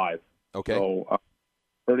 Saturday at 5. Okay. So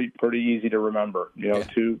pretty easy to remember.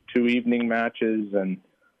 Two evening matches, and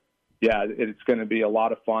yeah, it's going to be a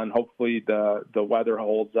lot of fun. Hopefully the weather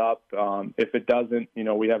holds up. If it doesn't,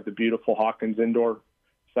 we have the beautiful Hawkins Indoor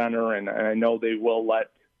Center, and I know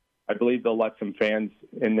I believe they'll let some fans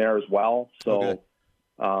in there as well. So, okay.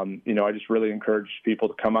 I just really encourage people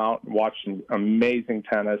to come out and watch some amazing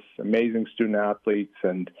tennis, amazing student athletes,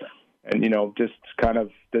 and just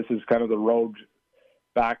this is kind of the road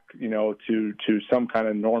back, to some kind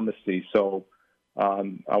of normalcy. So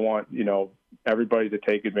I want, everybody to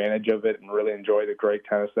take advantage of it and really enjoy the great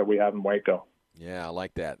tennis that we have in Waco. Yeah, I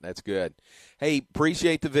like that. That's good. Hey,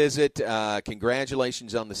 appreciate the visit.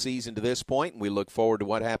 Congratulations on the season to this point, and we look forward to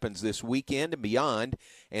what happens this weekend and beyond.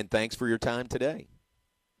 And thanks for your time today.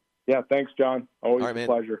 Yeah, thanks, John. Always a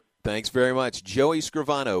pleasure. Thanks very much. Joey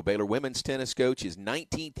Scrivano, Baylor women's tennis coach, his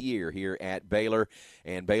 19th year here at Baylor,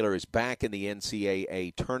 and Baylor is back in the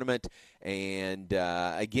NCAA tournament. And,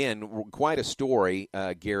 again, quite a story,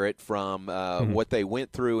 Garrett, from what they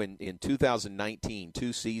went through in 2019,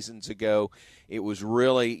 2 seasons ago. It was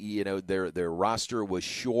really, their roster was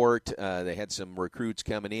short. They had some recruits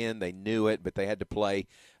coming in. They knew it, but they had to play,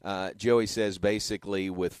 Joey says,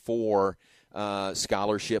 basically with 4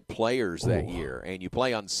 scholarship players that year, and you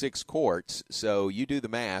play on 6 courts, so you do the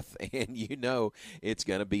math, and it's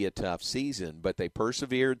going to be a tough season. But they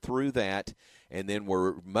persevered through that, and then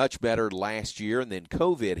were much better last year, and then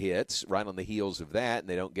COVID hits right on the heels of that, and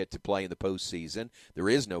they don't get to play in the postseason. There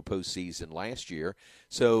is no postseason last year.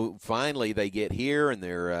 So finally they get here, and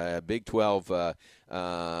they're Big 12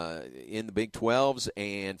 in the Big 12s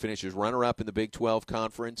and finishes runner-up in the Big 12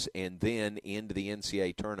 conference and then into the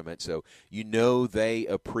NCAA tournament. So you know they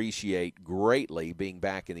appreciate greatly being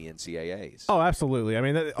back in the NCAAs. Oh, absolutely. I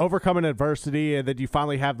mean, overcoming adversity and that you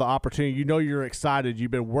finally have the opportunity. You know you're excited.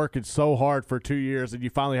 You've been working so hard for 2 years, and you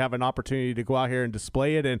finally have an opportunity to go out here and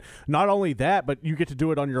display it. And not only that, but you get to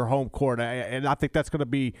do it on your home court. And I think that's going to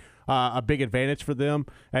be a big advantage for them.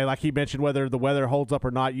 And like he mentioned, whether the weather holds up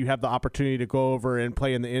or not, you have the opportunity to go over and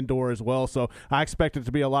play in the indoor as well. So I expect it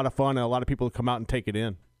to be a lot of fun and a lot of people to come out and take it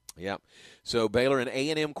in. Yeah. So Baylor and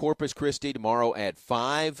A&M Corpus Christi tomorrow at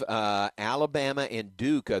 5. Alabama and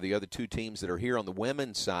Duke are the other two teams that are here on the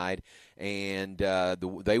women's side, and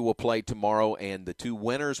they will play tomorrow, and the two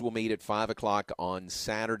winners will meet at 5 o'clock on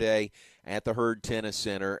Saturday at the Hurd Tennis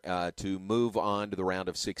Center to move on to the round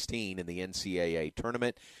of 16 in the NCAA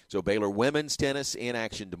tournament. So Baylor women's tennis in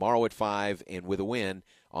action tomorrow at 5 and with a win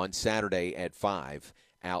on Saturday at 5.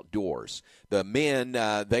 Outdoors. The men,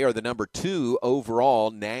 they are the number 2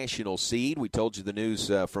 overall national seed. We told you the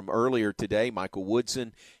news from earlier today. Michael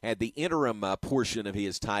Woodson had the interim portion of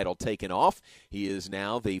his title taken off. He is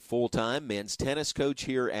now the full-time men's tennis coach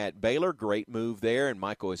here at Baylor. Great move there, and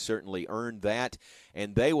Michael has certainly earned that.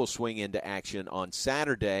 And they will swing into action on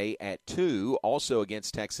Saturday at 2, also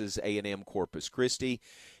against Texas A&M Corpus Christi.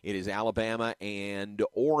 It is Alabama and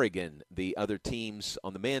Oregon, the other teams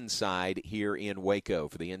on the men's side here in Waco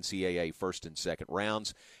for the NCAA first and second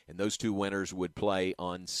rounds. And those two winners would play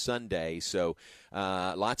on Sunday. So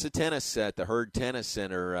lots of tennis at the Hurd Tennis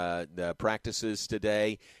Center. The practices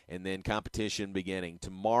today, and then competition beginning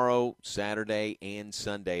tomorrow, Saturday, and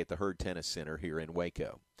Sunday at the Hurd Tennis Center here in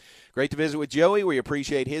Waco. Great to visit with Joey. We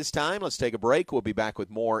appreciate his time. Let's take a break. We'll be back with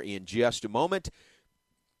more in just a moment.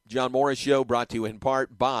 John Morris Show brought to you in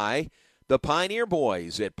part by the Pioneer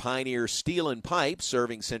Boys at Pioneer Steel and Pipe,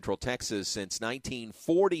 serving Central Texas since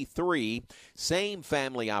 1943. Same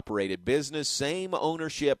family-operated business, same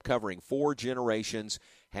ownership, covering 4 generations.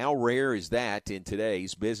 How rare is that in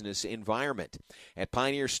today's business environment? At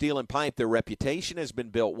Pioneer Steel and Pipe, their reputation has been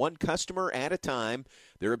built one customer at a time.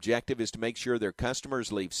 Their objective is to make sure their customers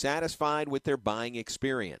leave satisfied with their buying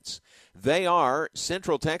experience. They are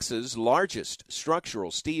Central Texas' largest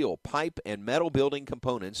structural steel, pipe, and metal building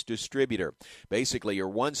components distributor. Basically, your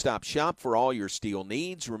one-stop shop for all your steel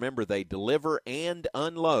needs. Remember, they deliver and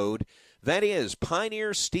unload. That is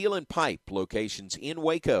Pioneer Steel and Pipe, locations in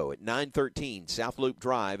Waco at 913 South Loop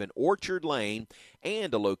Drive and Orchard Lane,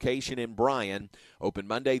 and a location in Bryan. Open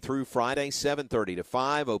Monday through Friday, 7:30 to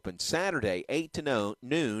 5. Open Saturday, 8 to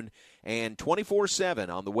noon, and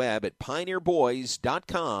 24/7 on the web at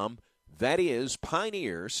pioneerboys.com. That is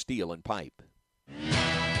Pioneer Steel and Pipe.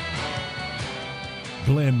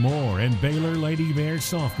 Glenn Moore and Baylor Lady Bears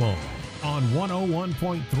softball on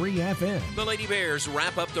 101.3 FM. The Lady Bears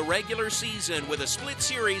wrap up the regular season with a split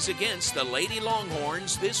series against the Lady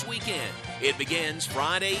Longhorns this weekend. It begins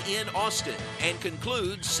Friday in Austin and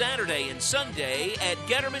concludes Saturday and Sunday at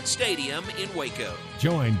Getterman Stadium in Waco.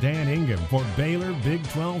 Join Dan Ingham for Baylor Big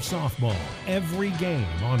 12 softball every game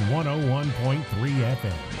on 101.3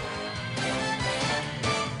 FM.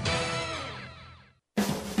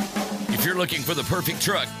 If you're looking for the perfect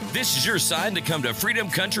truck, this is your sign to come to Freedom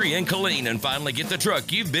Country in Killeen and finally get the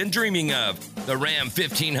truck you've been dreaming of. The Ram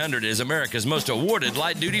 1500 is America's most awarded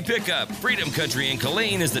light-duty pickup. Freedom Country in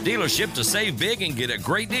Killeen is the dealership to save big and get a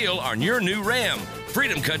great deal on your new Ram.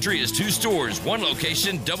 Freedom Country is 2 stores, 1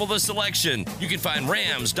 location, double the selection. You can find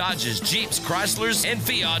Rams, Dodges, Jeeps, Chryslers, and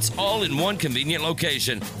Fiats all in one convenient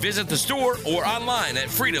location. Visit the store or online at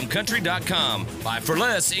freedomcountry.com. Buy for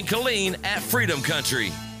less in Killeen at Freedom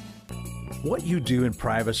Country. What you do in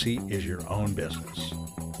privacy is your own business.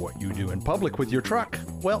 What you do in public with your truck,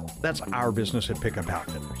 well, that's our business at Pickup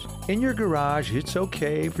Outfitters. In your garage, it's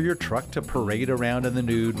okay for your truck to parade around in the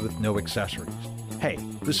nude with no accessories. Hey,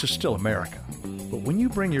 this is still America. But when you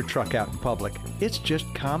bring your truck out in public, it's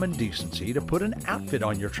just common decency to put an outfit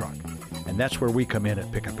on your truck. And that's where we come in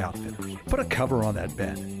at Pickup Outfitters. Put a cover on that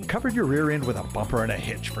bed. Cover your rear end with a bumper and a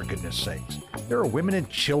hitch, for goodness sakes. There are women and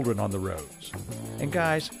children on the roads. And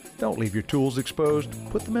guys, don't leave your tools exposed.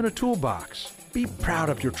 Put them in a toolbox. Be proud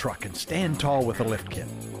of your truck and stand tall with a lift kit.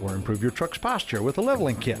 Or improve your truck's posture with a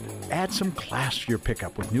leveling kit. Add some class to your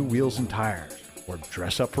pickup with new wheels and tires. Or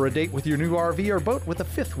dress up for a date with your new RV or boat with a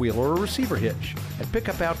 5th wheel or a receiver hitch. At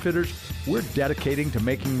Pickup Outfitters, we're dedicating to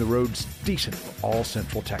making the roads decent for all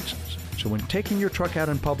Central Texans. So when taking your truck out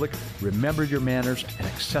in public, remember your manners and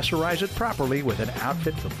accessorize it properly with an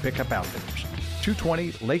outfit from Pickup Outfitters.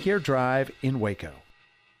 220 Lake Air Drive in Waco.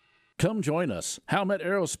 Come join us. Howmet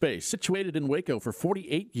Aerospace, situated in Waco for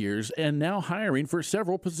 48 years and now hiring for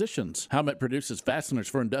several positions. Howmet produces fasteners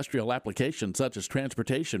for industrial applications such as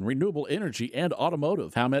transportation, renewable energy, and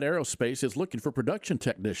automotive. Howmet Aerospace is looking for production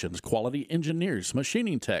technicians, quality engineers,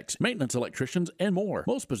 machining techs, maintenance electricians, and more.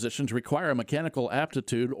 Most positions require a mechanical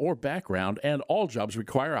aptitude or background, and all jobs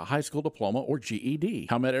require a high school diploma or GED.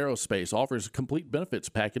 Howmet Aerospace offers a complete benefits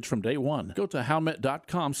package from day one. Go to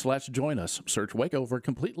howmet.com/join us. Search Waco for a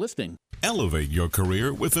complete listing. Elevate your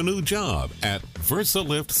career with a new job at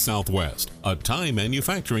VersaLift Southwest, a tie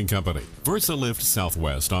manufacturing company. VersaLift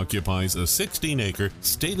Southwest occupies a 16-acre,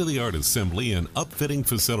 state-of-the-art assembly and upfitting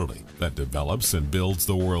facility that develops and builds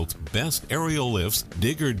the world's best aerial lifts,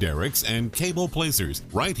 digger derricks, and cable placers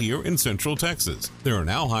right here in Central Texas. They are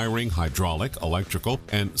now hiring hydraulic, electrical,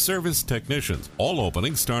 and service technicians. All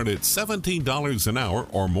openings start at $17 an hour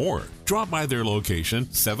or more. Drop by their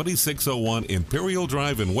location, 7601 Imperial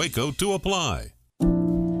Drive in Waco, to apply.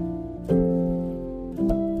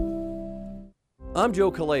 I'm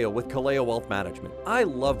Joe Kaleo with Kaleo Wealth Management. I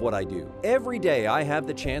love what I do. Every day I have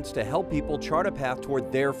the chance to help people chart a path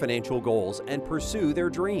toward their financial goals and pursue their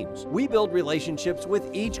dreams. We build relationships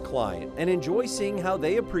with each client and enjoy seeing how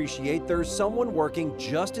they appreciate there's someone working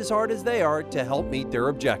just as hard as they are to help meet their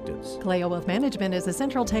objectives. Kaleo Wealth Management is a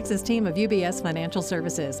Central Texas team of UBS Financial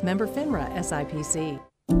Services, member FINRA SIPC.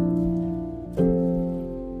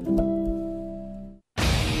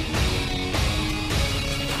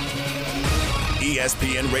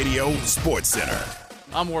 ESPN Radio Sports Center.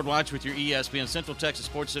 I'm Ward Watch with your ESPN Central Texas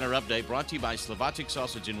Sports Center update, brought to you by Slovatic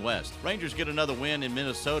Sausage in West. Rangers get another win in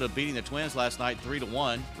Minnesota, beating the Twins last night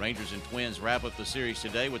 3-1. Rangers and Twins wrap up the series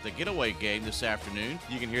today with a getaway game this afternoon.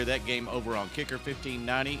 You can hear that game over on Kicker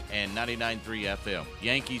 1590 and 99.3 FM.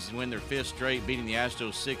 Yankees win their fifth straight, beating the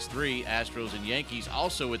Astros 6-3. Astros and Yankees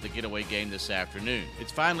also with the getaway game this afternoon.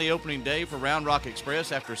 It's finally opening day for Round Rock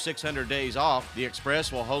Express after 600 days off. The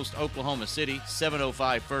Express will host Oklahoma City,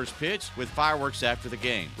 7:05 first pitch, with fireworks after the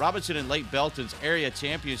game. Robinson and Lake Belton's Area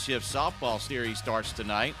Championship Softball Series starts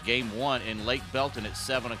tonight. Game 1 in Lake Belton at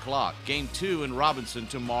 7 o'clock. Game 2 in Robinson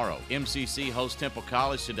tomorrow. MCC hosts Temple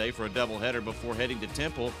College today for a doubleheader before heading to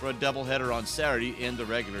Temple for a doubleheader on Saturday in the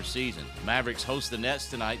regular season. Mavericks host the Nets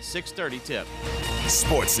tonight, 6:30 tip.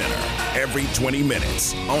 Sports Center, every 20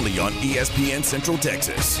 minutes, only on ESPN Central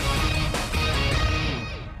Texas.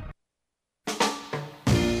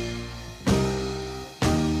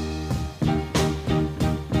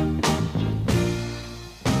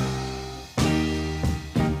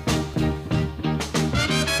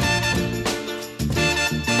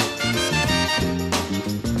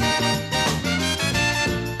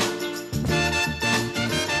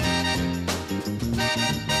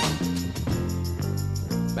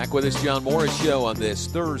 With us, John Morris Show on this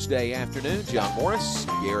Thursday afternoon. John Morris,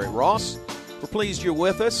 Garrett Ross. We're pleased you're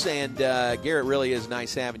with us, and Garrett, really is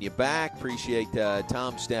nice having you back. Appreciate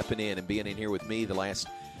Tom stepping in and being in here with me the last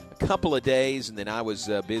couple of days, and then I was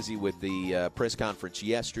busy with the press conference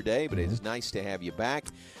yesterday, but it is nice to have you back.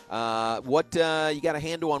 What you got a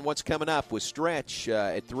handle on what's coming up with Stretch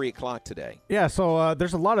at 3 o'clock today? Yeah, so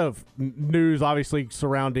there's a lot of news, obviously,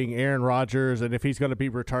 surrounding Aaron Rodgers and if he's going to be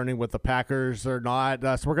returning with the Packers or not.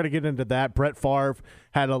 So we're going to get into that. Brett Favre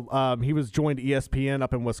had he was joined ESPN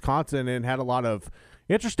up in Wisconsin and had a lot of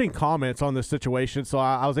interesting comments on this situation. So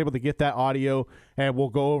I was able to get that audio, and we'll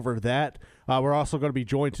go over that. We're also going to be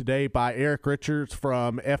joined today by Eric Richards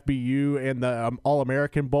from FBU and the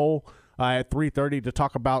All-American Bowl at 3:30 to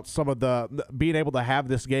talk about some of the being able to have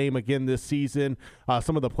this game again this season,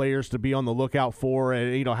 some of the players to be on the lookout for,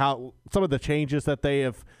 and how some of the changes that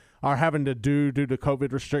they are having to do due to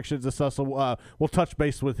COVID restrictions and stuff. So we'll touch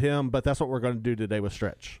base with him, but that's what we're going to do today with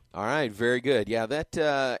Stretch. All right, very good. Yeah, that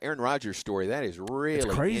Aaron Rodgers story, that is really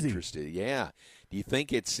interesting. Yeah. Do you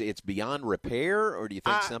think it's beyond repair, or do you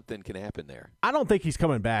think something can happen there? I don't think he's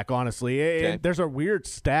coming back, honestly. Okay. There's a weird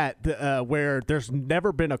stat where there's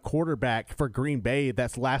never been a quarterback for Green Bay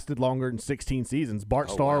that's lasted longer than 16 seasons. Bart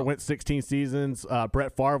Starr went 16 seasons.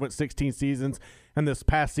 Brett Favre went 16 seasons. And this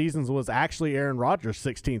past season was actually Aaron Rodgers'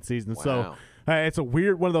 16th season. Wow. So it's a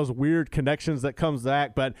one of those weird connections that comes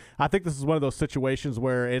back. But I think this is one of those situations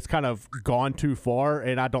where it's kind of gone too far,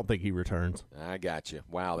 and I don't think he returns. I got you.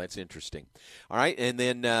 Wow, that's interesting. All right, and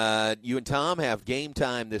then you and Tom have game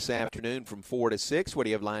time this afternoon from 4 to 6. What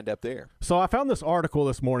do you have lined up there? So I found this article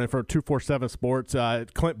this morning from 247 Sports.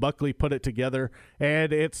 Clint Buckley put it together,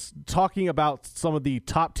 and it's talking about some of the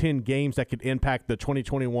top 10 games that could impact the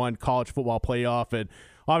 2021 college football playoff. And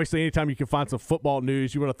obviously anytime you can find some football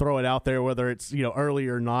news, you want to throw it out there, whether it's early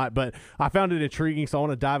or not. But I found it intriguing, so I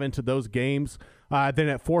want to dive into those games. Then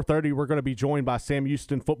at 4:30, we're going to be joined by Sam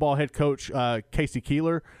Houston football head coach Casey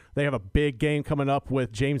Keeler. They have a big game coming up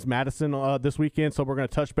with James Madison this weekend, so we're going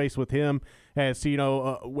to touch base with him and see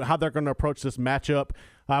how they're going to approach this matchup.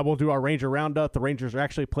 We'll do our Ranger roundup. The Rangers are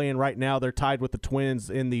actually playing right now. They're tied with the Twins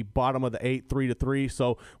in the bottom of the 8, 3-3.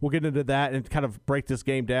 So we'll get into that and kind of break this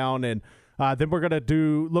game down. And then we're going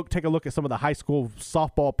to take a look at some of the high school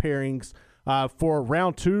softball pairings for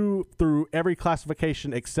round 2 through every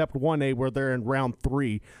classification except 1A, where they're in round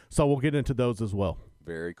 3. So we'll get into those as well.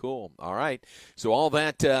 Very cool. All right. So all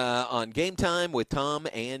that on Game Time with Tom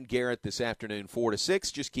and Garrett this afternoon, 4 to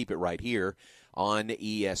 6. Just keep it right here on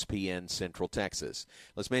ESPN Central Texas.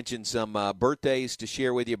 Let's mention some birthdays to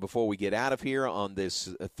share with you before we get out of here on this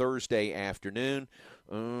Thursday afternoon.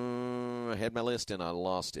 I had my list and I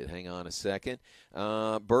lost it. Hang on a second.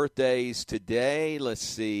 Birthdays today. Let's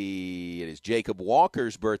see. It is Jacob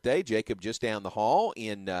Walker's birthday. Jacob just down the hall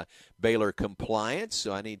in Baylor Compliance.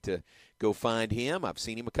 So I need to go find him. I've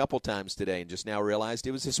seen him a couple times today and just now realized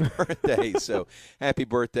it was his birthday. So happy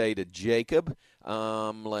birthday to Jacob.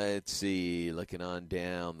 Let's see. Looking on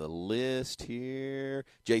down the list here.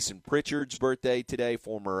 Jason Pritchard's birthday today,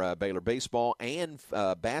 former Baylor baseball and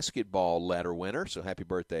basketball ladder winner. So happy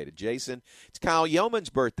birthday to Jason. It's Kyle Yeoman's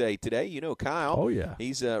birthday today. You know Kyle. Oh, yeah.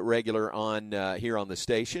 He's a regular on here on the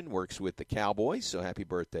station, works with the Cowboys. So happy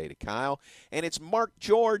birthday to Kyle. And it's Mark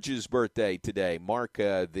George's birthday today. Mark,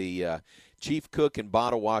 the chief cook and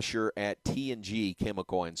bottle washer at T&G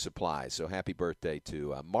Chemical and Supply. So happy birthday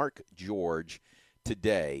to Mark George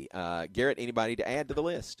today. Garrett, anybody to add to the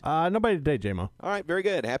list? Nobody today, J-Mo. All right, very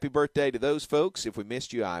good. Happy birthday to those folks. If we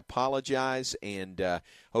missed you, I apologize, and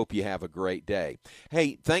hope you have a great day.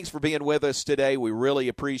 Hey, thanks for being with us today. We really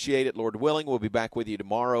appreciate it. Lord willing, we'll be back with you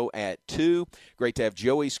tomorrow at 2. Great to have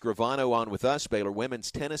Joey Scrivano on with us, Baylor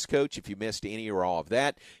women's tennis coach. If you missed any or all of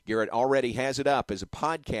that, Garrett already has it up as a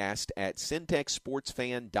podcast at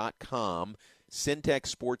syntechsportsfan.com,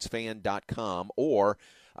 syntechsportsfan.com, or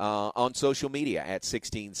on social media at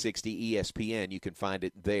 1660 ESPN. You can find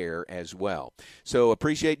it there as well. So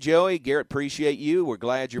appreciate Joey. Garrett, appreciate you. We're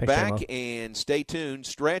glad you're back. And stay tuned.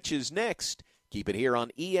 Stretch is next. Keep it here on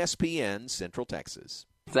ESPN Central Texas.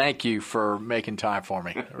 Thank you for making time for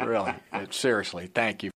me. Really. Seriously, thank you.